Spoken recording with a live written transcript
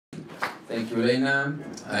Thank you, Lena.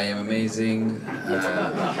 I am amazing.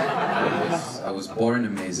 I was born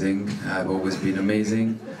amazing. I've always been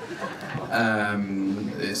amazing.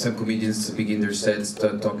 Some comedians begin their sets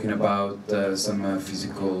talking about some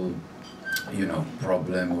physical,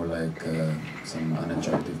 problem or like some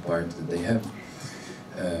unattractive part that they have.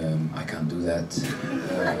 I can't do that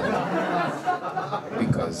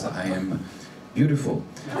because I am beautiful.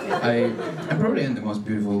 I'm probably the most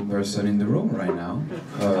beautiful person in the room right now.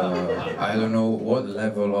 I don't know what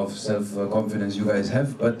level of self-confidence you guys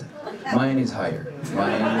have, but mine is higher.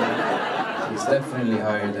 Mine is definitely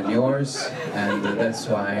higher than yours, and that's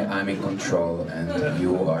why I'm in control and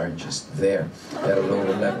you are just there at a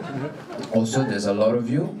lower level. Also, there's a lot of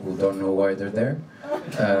you who don't know why they're there.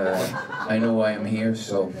 I know why I'm here,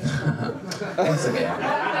 so once again,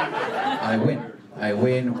 I win. I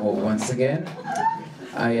win once again.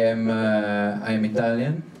 I am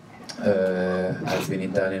Italian. I've been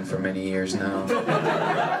Italian for many years now.